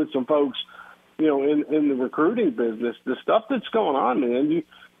talking with some folks, in the recruiting business, the stuff that's going on, man.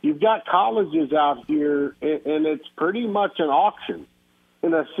 You've got colleges out here, and it's pretty much an auction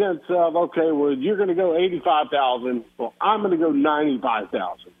in a sense of, okay, well, you're going to go 85,000. Well, I'm going to go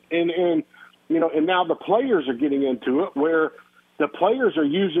 95,000. And now the players are getting into it where the players are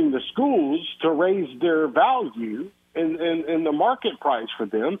using the schools to raise their value and the market price for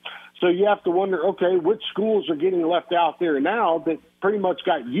them. So you have to wonder, okay, which schools are getting left out there now that pretty much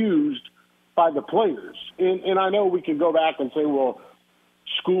got used by the players? And I know we can go back and say, well,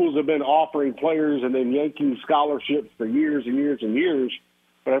 schools have been offering players and then yanking scholarships for years and years and years.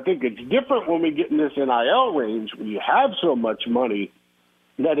 But I think it's different when we get in this NIL range when you have so much money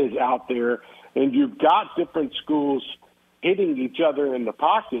that is out there and you've got different schools hitting each other in the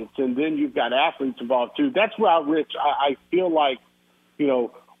pockets, and then you've got athletes involved too. That's why, Rich, I feel like,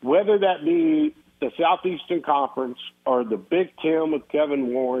 whether that be the Southeastern Conference or the Big Ten with Kevin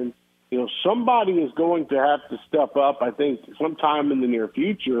Warren, somebody is going to have to step up, I think, sometime in the near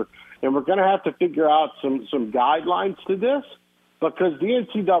future, and we're going to have to figure out some guidelines to this because the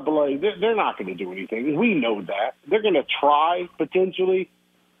NCAA, they're not going to do anything. We know that. They're going to try potentially,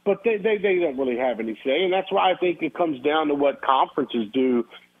 but they don't really have any say, and that's why I think it comes down to what conferences do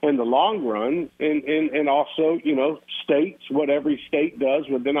in the long run, and also, states, what every state does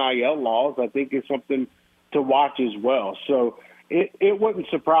with NIL laws, I think is something to watch as well. So it wouldn't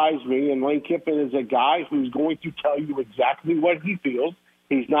surprise me, and Lane Kiffin is a guy who's going to tell you exactly what he feels.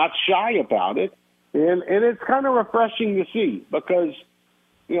 He's not shy about it, and it's kind of refreshing to see because,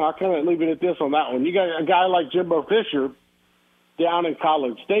 I kind of leave it at this on that one. You got a guy like Jimbo Fisher down in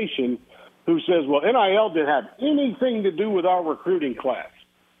College Station who says, well, NIL didn't have anything to do with our recruiting class.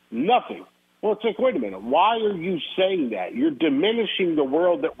 Nothing. Well, it's like, wait a minute. Why are you saying that? You're diminishing the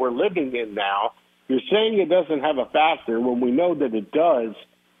world that we're living in now. You're saying it doesn't have a factor when we know that it does.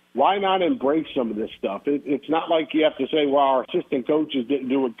 Why not embrace some of this stuff? It's not like you have to say, well, our assistant coaches didn't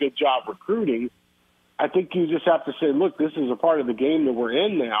do a good job recruiting. I think you just have to say, look, this is a part of the game that we're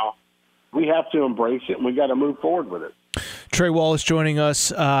in now. We have to embrace it, and we got to move forward with it. Trey Wallace joining us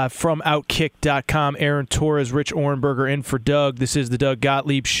from Outkick.com. Aaron Torres, Rich Orenberger in for Doug. This is the Doug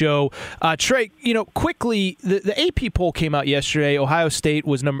Gottlieb Show. Trey, quickly, the AP poll came out yesterday. Ohio State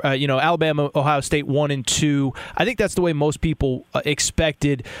was Alabama, Ohio State 1 and 2. I think that's the way most people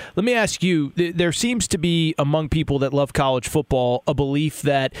expected. Let me ask you, there seems to be among people that love college football a belief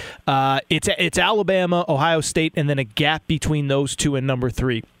that it's Alabama, Ohio State, and then a gap between those two and number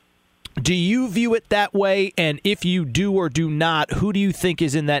 3. Do you view it that way? And if you do or do not, who do you think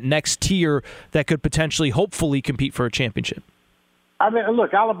is in that next tier that could potentially, hopefully, compete for a championship? I mean,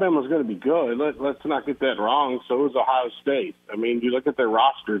 look, Alabama's going to be good. Let's not get that wrong. So is Ohio State. I mean, you look at their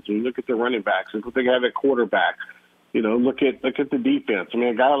rosters and you look at their running backs. Look what they have at quarterback. Look at the defense. I mean,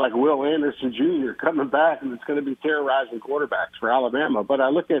 a guy like Will Anderson Jr. coming back, and it's going to be terrorizing quarterbacks for Alabama. But I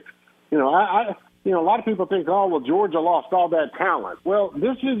look at, a lot of people think, oh, well, Georgia lost all that talent. Well,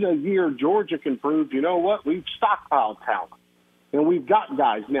 this is a year Georgia can prove, you know what, we've stockpiled talent. And we've got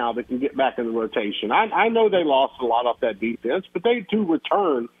guys now that can get back in the rotation. I know they lost a lot off that defense, but they do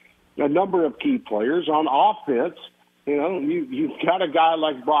return a number of key players on offense. You've got a guy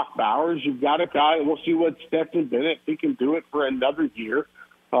like Brock Bowers. You've got a guy, we'll see what Stetson Bennett, he can do it for another year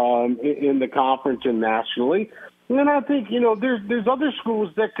in the conference and nationally. And I think, there's other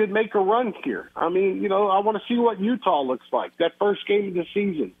schools that could make a run here. I mean, I want to see what Utah looks like, that first game of the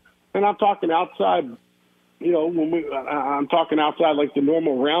season. And I'm talking outside, I'm talking outside like the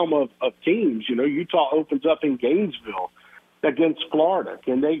normal realm of teams. Utah opens up in Gainesville against Florida.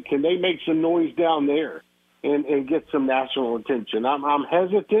 Can they make some noise down there and get some national attention? I'm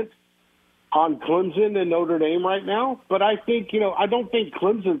hesitant on Clemson and Notre Dame right now, but I think, I don't think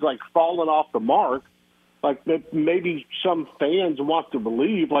Clemson's like falling off the mark. Like that maybe some fans want to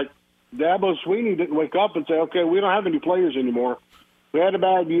believe, like Dabo Swinney didn't wake up and say, okay, we don't have any players anymore. We had a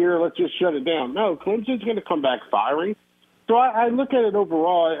bad year. Let's just shut it down. No, Clemson's going to come back firing. So I look at it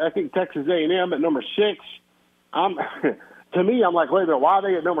overall. I think Texas A&M at number 6. To me, I'm like, wait a minute, why are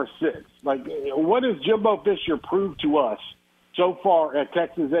they at number 6? Like, what has Jimbo Fisher proved to us so far at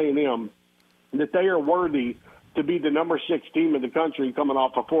Texas A&M that they are worthy to be the number 6 team in the country coming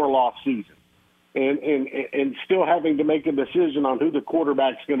off a 4-loss season? And still having to make a decision on who the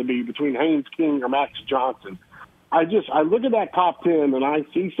quarterback's going to be between Haynes King or Max Johnson. I look at that top 10 and I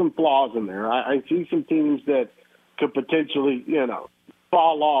see some flaws in there. I see some teams that could potentially,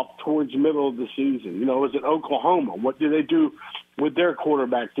 fall off towards the middle of the season. Is it Oklahoma? What do they do with their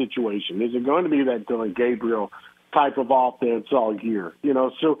quarterback situation? Is it going to be that Dylan Gabriel type of offense all year.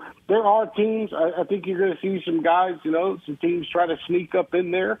 So there are teams. I think you're going to see some guys, some teams try to sneak up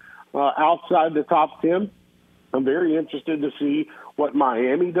in there outside the top 10. I'm very interested to see what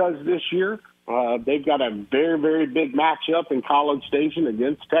Miami does this year. They've got a very, very big matchup in College Station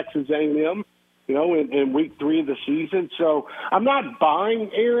against Texas A&M, in week 3 of the season. So I'm not buying,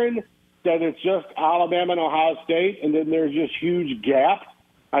 Aaron, that it's just Alabama and Ohio State and then there's just huge gap.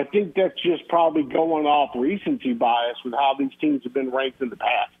 I think that's just probably going off recency bias with how these teams have been ranked in the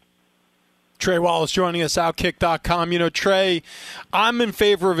past. Trey Wallace joining us, Outkick.com. Trey, I'm in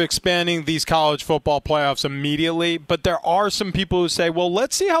favor of expanding these college football playoffs immediately, but there are some people who say, well,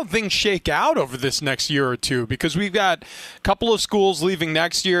 let's see how things shake out over this next year or two, because we've got a couple of schools leaving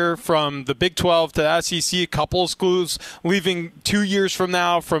next year from the Big 12 to SEC, a couple of schools leaving 2 years from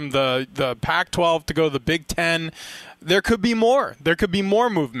now from the Pac-12 to go to the Big 10. There could be more. There could be more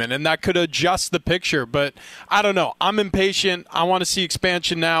movement, and that could adjust the picture. But I don't know. I'm impatient. I want to see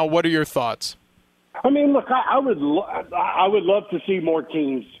expansion now. What are your thoughts? I mean, look, I would love to see more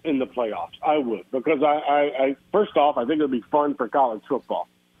teams in the playoffs. I would, because I first off, I think it would be fun for college football.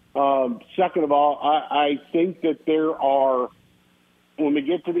 Second of all, I think that there are, when we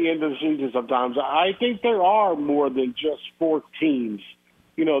get to the end of the season sometimes, I think there are more than just 4 teams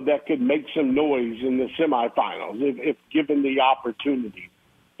that could make some noise in the semifinals if given the opportunity.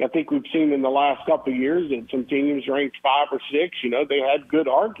 I think we've seen in the last couple of years that some teams ranked 5 or 6, they had good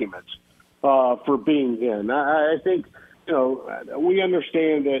arguments for being in. I think, we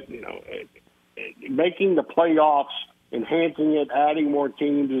understand that, making the playoffs, enhancing it, adding more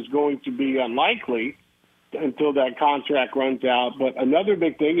teams is going to be unlikely until that contract runs out. But another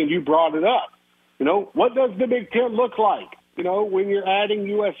big thing, and you brought it up, what does the Big Ten look like? When you're adding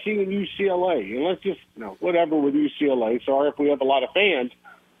USC and UCLA, and let's just, whatever with UCLA, sorry if we have a lot of fans,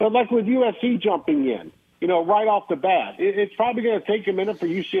 but like with USC jumping in, right off the bat, it's probably going to take a minute for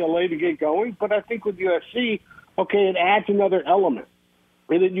UCLA to get going, but I think with USC, okay, it adds another element.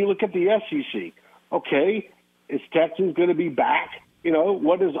 And then you look at the SEC, okay, is Texas going to be back?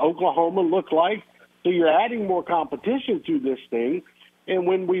 What does Oklahoma look like? So you're adding more competition to this thing. And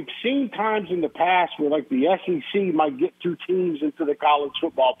when we've seen times in the past where, like, the SEC might get 2 teams into the college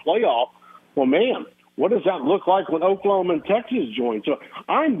football playoff, well, man, what does that look like when Oklahoma and Texas join? So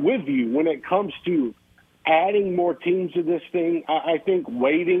I'm with you when it comes to adding more teams to this thing. I think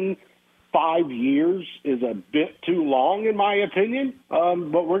waiting 5 years is a bit too long, in my opinion.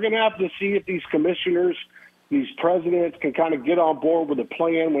 But we're going to have to see if these commissioners, these presidents can kind of get on board with a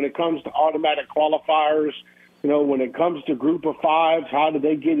plan when it comes to automatic qualifiers. When it comes to group of 5s, how do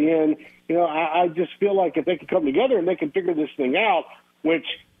they get in? I just feel like if they can come together and they can figure this thing out, which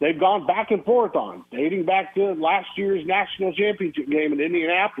they've gone back and forth on, dating back to last year's national championship game in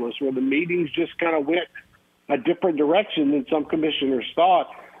Indianapolis, where the meetings just kind of went a different direction than some commissioners thought.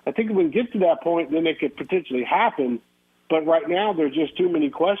 I think if we can get to that point, then it could potentially happen. But right now, there's just too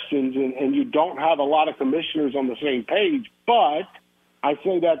many questions, and you don't have a lot of commissioners on the same page. But I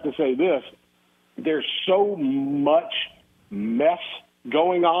say that to say this. There's so much mess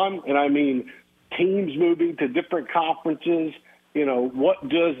going on, and I mean teams moving to different conferences. What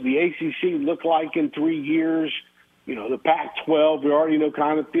does the ACC look like in 3 years? The Pac-12, we already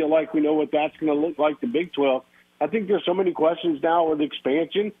kind of feel like we know what that's going to look like, the Big 12. I think there's so many questions now with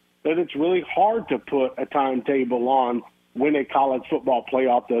expansion that it's really hard to put a timetable on when a college football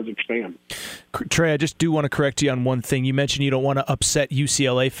playoff does expand. Trey, I just do want to correct you on one thing. You mentioned you don't want to upset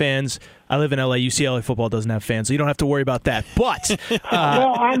UCLA fans. I live in L.A. UCLA football doesn't have fans, so you don't have to worry about that. But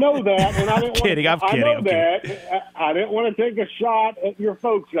well, I know that, and I didn't kidding. I didn't want to take a shot at your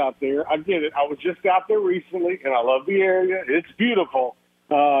folks out there. I get it. I was just out there recently, and I love the area. It's beautiful,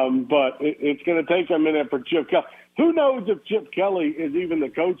 but it's going to take a minute for Chip Kelly. Who knows if Chip Kelly is even the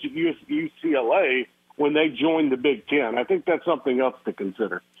coach at UCLA when they join the Big Ten? I think that's something else to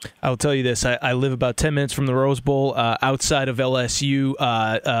consider. I'll tell you this. I live about 10 minutes from the Rose Bowl outside of LSU.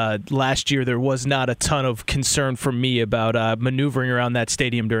 Last year, there was not a ton of concern from me about maneuvering around that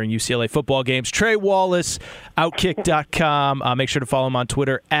stadium during UCLA football games. Trey Wallace, Outkick.com. Make sure to follow him on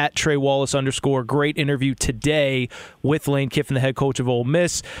Twitter, @TreyWallace_. Great interview today with Lane Kiffin, the head coach of Ole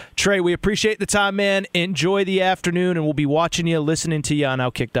Miss. Trey, we appreciate the time, man. Enjoy the afternoon, and we'll be watching you, listening to you on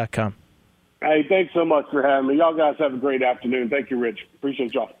Outkick.com. Hey, thanks so much for having me. Y'all guys have a great afternoon. Thank you, Rich.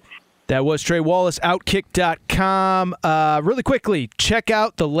 Appreciate y'all. That was Trey Wallace, Outkick.com. Really quickly, check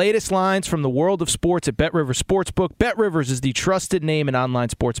out the latest lines from the world of sports at BetRivers Sportsbook. BetRivers is the trusted name in online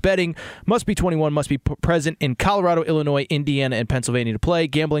sports betting. Must be 21, must be present in Colorado, Illinois, Indiana, and Pennsylvania to play.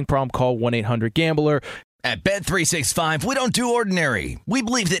 Gambling problem, call 1-800-GAMBLER. At Bet365, we don't do ordinary. We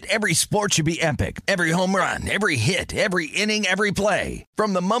believe that every sport should be epic. Every home run, every hit, every inning, every play.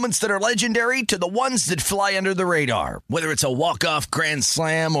 From the moments that are legendary to the ones that fly under the radar. Whether it's a walk-off grand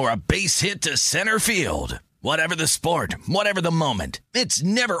slam or a base hit to center field. Whatever the sport, whatever the moment. It's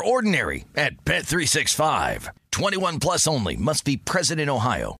never ordinary at Bet365. 21 plus only. Must be present in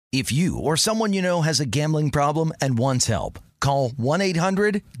Ohio. If you or someone you know has a gambling problem and wants help, call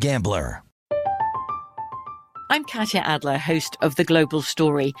 1-800-GAMBLER. I'm Katya Adler, host of The Global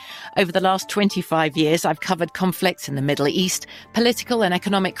Story. Over the last 25 years, I've covered conflicts in the Middle East, political and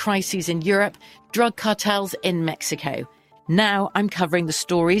economic crises in Europe, drug cartels in Mexico. Now I'm covering the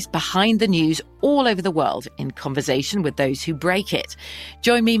stories behind the news all over the world in conversation with those who break it.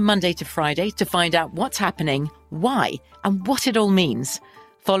 Join me Monday to Friday to find out what's happening, why, and what it all means.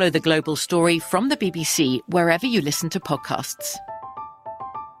 Follow The Global Story from the BBC wherever you listen to podcasts.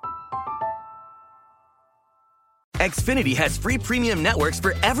 Xfinity has free premium networks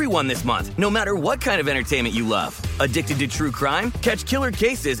for everyone this month, no matter what kind of entertainment you love. Addicted to true crime? Catch killer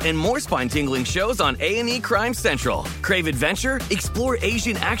cases and more spine-tingling shows on A&E Crime Central. Crave adventure? Explore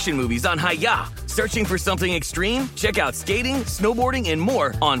Asian action movies on Hi-Ya. Searching for something extreme? Check out skating, snowboarding, and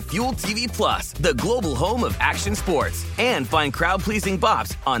more on Fuel TV Plus, the global home of action sports. And find crowd-pleasing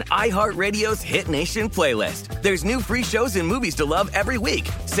bops on iHeartRadio's Hit Nation playlist. There's new free shows and movies to love every week.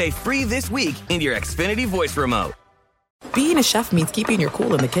 Say free this week in your Xfinity voice remote. Being a chef means keeping your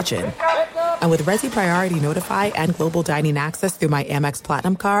cool in the kitchen. And with Resi Priority Notify and Global Dining Access through my Amex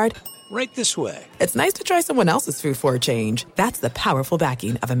Platinum card, right this way. It's nice to try someone else's food for a change. That's the powerful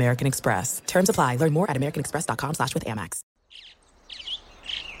backing of American Express. Terms apply. Learn more at americanexpress.com/withAmex.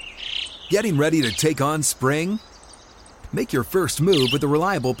 Getting ready to take on spring? Make your first move with the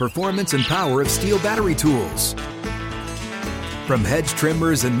reliable performance and power of Steel battery tools. From hedge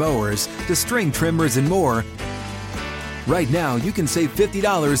trimmers and mowers to string trimmers and more, right now, you can save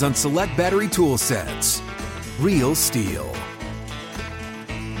 $50 on select battery tool sets. Real Steel.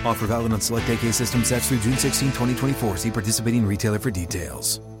 Offer valid on select AK system sets through June 16, 2024. See participating retailer for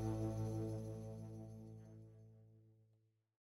details.